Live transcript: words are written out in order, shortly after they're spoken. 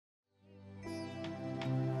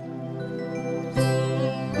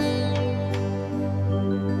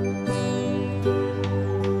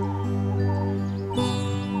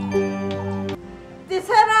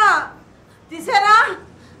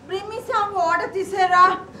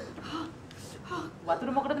තිසරා වතුර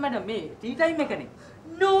මොකටද මැඩම් මේ ටී ටයිම් එකනේ.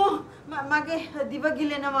 නෝ මගේ දිව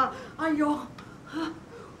ගිලෙනවා අයියෝ.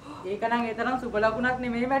 ඒක නම් ඒ තරම් සුබ ලකුණක්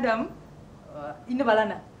නෙමෙයි මැඩම්. ඉන්න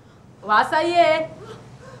බලන්න. වාසයියේ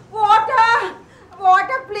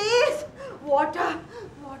water please water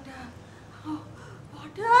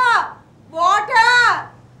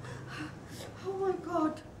oh my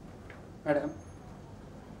god madam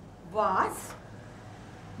was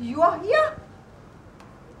you are here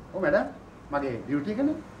oh madam mage duty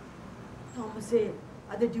එකනේ thomas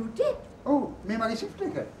ada duty oh මේ මගේ shift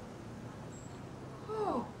එක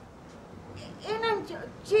oh එනම්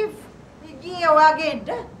chief ගියේ ඔයාගෙන්ද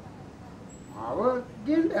ආව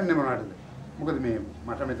ගෙන්න යන්නේ මොනවටද මොකද මේ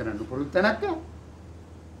මට මෙතන නුපුරුත් තැනක්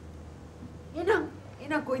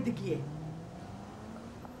එනම් කොයිද ගියේ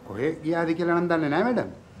කොහෙ ගියාද කියලා නම් දන්නේ නැහැ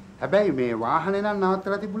මැඩම් හැබැයි මේ වාහනේ නම්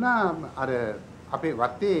නවත්තලා තිබුණා අර අපේ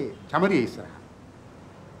වත්තේ චමරිය ඉස්සරහ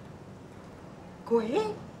කොහෙ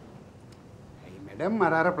ඒ මැඩම්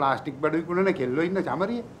අර ප්ලාස්ටික් බඩු විකුණන කෙල්ලෝ ඉන්න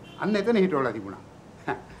චමරිය අන්න එතන හිටවලා තිබුණා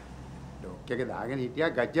ඩොක් එක දාගෙන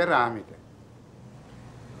හිටියා ගජ්ජර් රාමෙට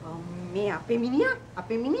මේ අපේ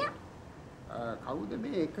මිනිහා කවුද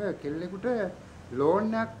මේ එක කෙල්ලෙකුට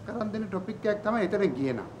ලෝන් එකක් කරන් දෙන ටොපික් එකක් තමයි එතන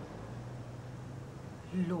ගියේ නම්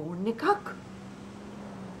ලෝන් එකක්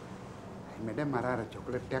මැඩම් අර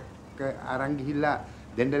චොකලට් එකක් අරන් ගිහිල්ලා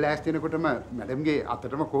දෙන්න ලෑස්ති වෙනකොටම මැඩම්ගේ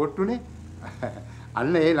අතටම කෝට්ටුනේ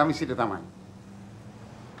අන්න ඒ ළමිසිට තමයි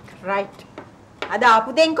right අද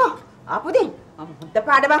ආපු දෙන් මම හොඳ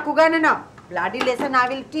පාඩමක් උගන්වනවා bloody lesson I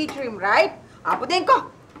will teach him right ආපු දෙන්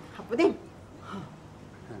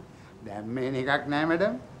දැන් මේන එකක් නෑ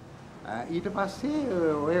මැඩම් ඊට පස්සේ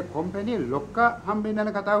ඔය කම්පැනි ලොක්කා හම්බෙන්න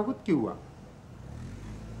යන කතාවකුත් කිව්වා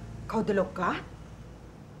කවුද ලොක්කා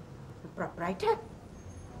ප්‍රොප්‍රයිටර්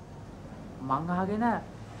මං අහගෙන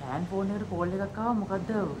හෑන්ඩ් ෆෝන් එකට කෝල් එකක් ආවා මොකද්ද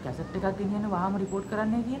කැසට් එකක් ගෙනියන්න වහාම රිපෝට්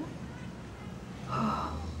කරන්නයි කියලා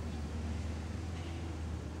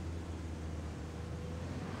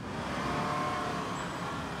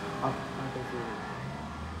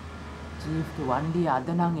චීෆ් වන්ඩි අද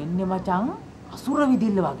නම් එන්නේ මචං අසුර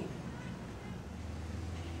විදිල්ල වගේ.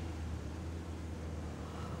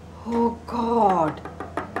 Oh God.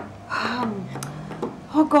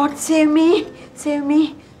 Oh God, save me,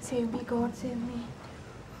 God, save me.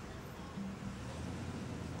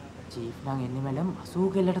 Chief නම් එන්නේ මැඩම්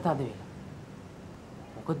 80 කෙල්ලට තද වෙලා.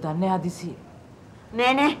 මොකද දන්නේ හදිසියෙ.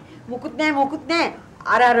 නෑ මුකුත් නෑ.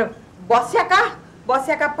 අර බොස්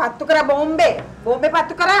යකා පත්තු කරා බෝම්බේ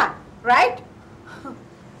පත්තු කරා. Right?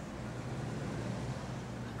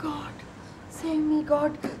 God,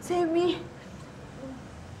 save me.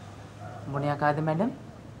 මොන යකාද මැඩම්?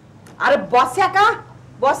 අර බොස්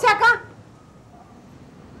යකා.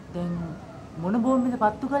 දැන් මොන බෝම්බෙද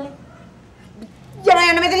පත්තු කළේ?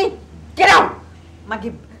 යන්න මෙතනින්. Get out.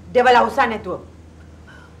 මගේ දෙවල අවසන් නැතුව.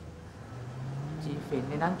 චීෆ්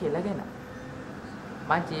එන්නේ නම් කෙලගෙන.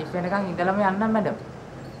 මං චීෆ් වෙනකන් ඉඳලම යන්නම් madam.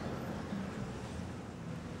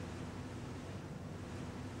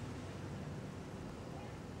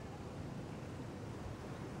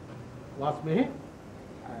 was me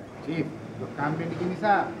chief company එක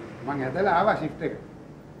නිසා මම ඇදලා ආවා shift එක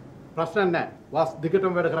ප්‍රශ්න නැහැ was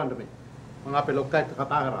දිගටම වැඩ කරන්න මේ මම අපේ ලොක්කා එක්ක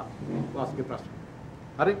කතා කරා wasගේ ප්‍රශ්න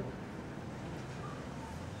හරි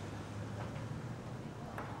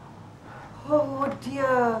Oh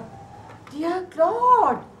dear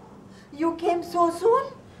Claude, you came so soon?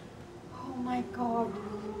 Oh my God,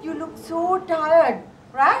 you look so tired,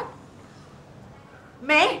 right?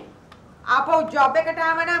 May आपो जॉब එකට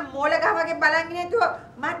ආව නම් මෝල ගහ වගේ බලන් ඉන්නේ නැතුව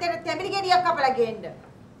මන්ට තැඹිලි ගෙඩියක් කපලා ගේන්න.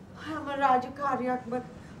 හැම රාජකාරියක්ම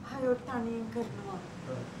හයෝ තනියෙන් කරනවා.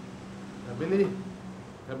 තැඹිලි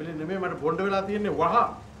නෙමෙයි මට බොණ්ඩ වෙලා තියෙන්නේ වහ.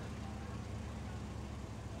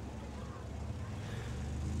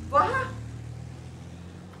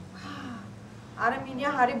 අර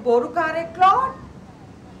මිනිහා හරි බොරුකාරයෙක් ක්ලෝඩ්.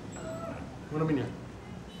 මොන මිනිහා?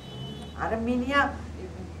 අර මිනිහා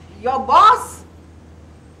your boss.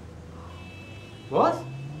 Boss?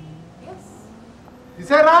 Yes.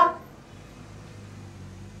 Tisera?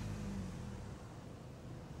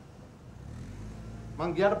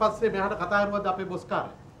 මං ගියාට පස්සේ මෙහාට කතා කරුවද අපේ බොස්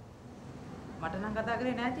කාරයා? මට නම් කතා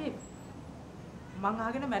කරේ නෑ චීෆ්. මං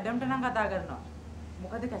අහගෙන මැඩම්ට නම් කතා කරනවා.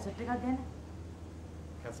 මොකද කැසට් එකක් ගැන?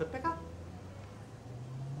 කැසට් එකක්?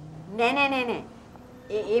 නෑ.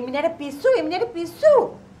 ඒ මිනිහට පිස්සු.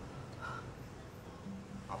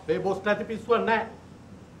 අපේ බොස් නැති පිස්සුවක් නෑ.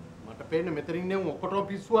 මට පේන්නේ මෙතනින් නේ ඔක්කොටම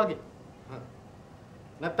පිස්සු වගේ.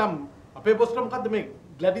 නැත්තම් අපේ බොස්ට මොකද්ද මේ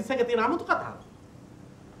ග්ලැඩිස් එකේ තියෙන 아무තු කතාව?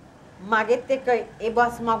 මගෙත් එක්ක ඒ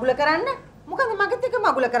බොස් මගුල කරන්න මොකද මගෙත් එක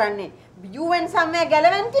මගුල කරන්නේ? You went somewhere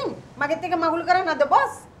gallivanting. මගෙත් එක මගුල කරන්නේ නැද්ද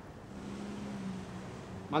boss?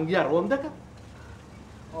 මං ගියා රෝම් දෙක.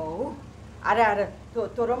 ඔව්. අර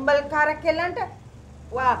තොරම්බල් කාර කෙල්ලන්ට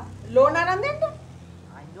වා ලෝන් අරන් දෙන්න.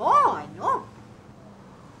 I know.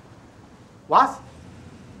 වාස්.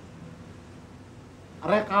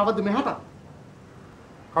 අර කාවද මෙහාට?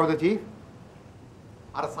 කවුද චීෆ්?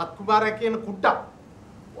 අර සත් කුමාරයා කියන කුඩා.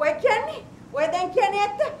 ඔය කියන්නේ? ඔය දැන් කියන්නේ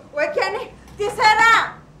ඇත්ත? ඔය කියන්නේ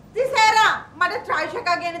තිසේරා මට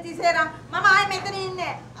ට්‍රයිෂකා ගෙන තිසේරා මම ආයි මෙතන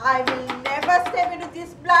ඉන්නේ. I will never step into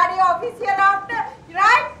this bloody office here after,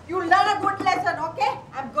 right? You learn a good lesson, okay?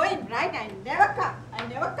 I'm going, right? I never come.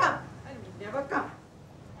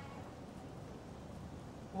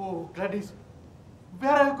 Oh, Gladys,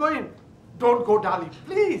 where are you going? Don't go, darling.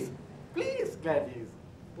 Please, Gladys.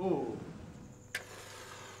 Oh.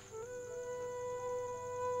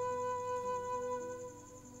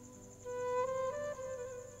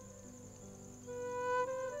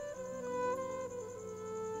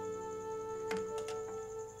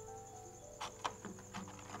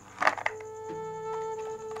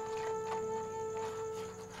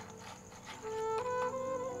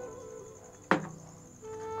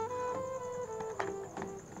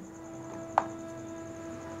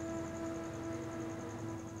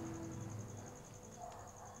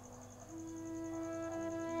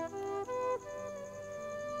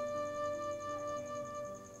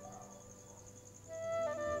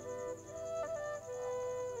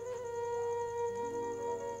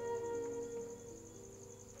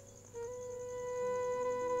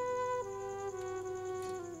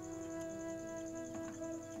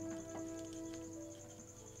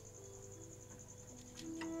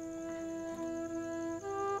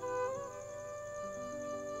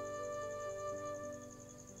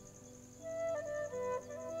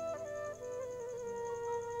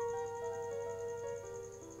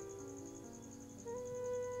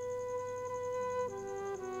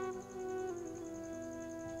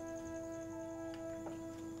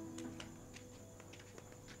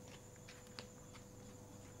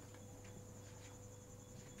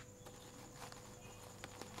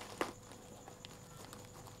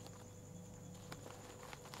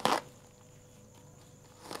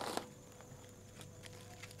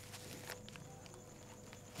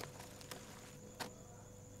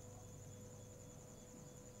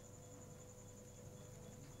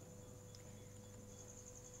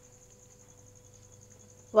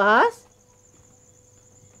 වාස්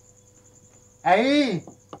ඇයි?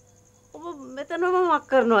 ඔබ මෙතනම මක්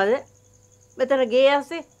කරනවද? මෙතන ගේ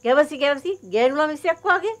ඇස්සේ ගැවසි ගෑනුලා මිසයක්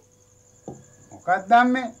වාගේ. මොකක්ද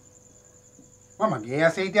අම්මේ? මම ගේ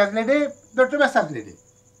ඇසේ හිටියත් ලෙඩේ, දොට්ට බැස්සත් ලෙඩේ.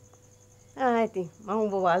 ඉතින් මම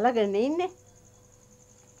ඔබ වල්ලාගෙන ඉන්නේ.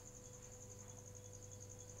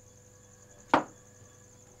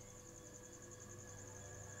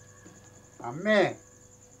 අම්මේ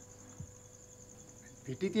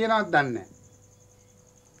පිටි තියනවද දන්නේ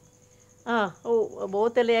නැහැ. ඔව්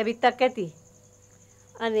බෝතලේ ඇවිත්තක් ඇති.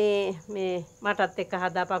 අනේ මේ මටත් එක්ක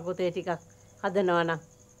හදාපගුතේ ටිකක් හදනවා නම්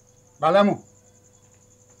බලමු.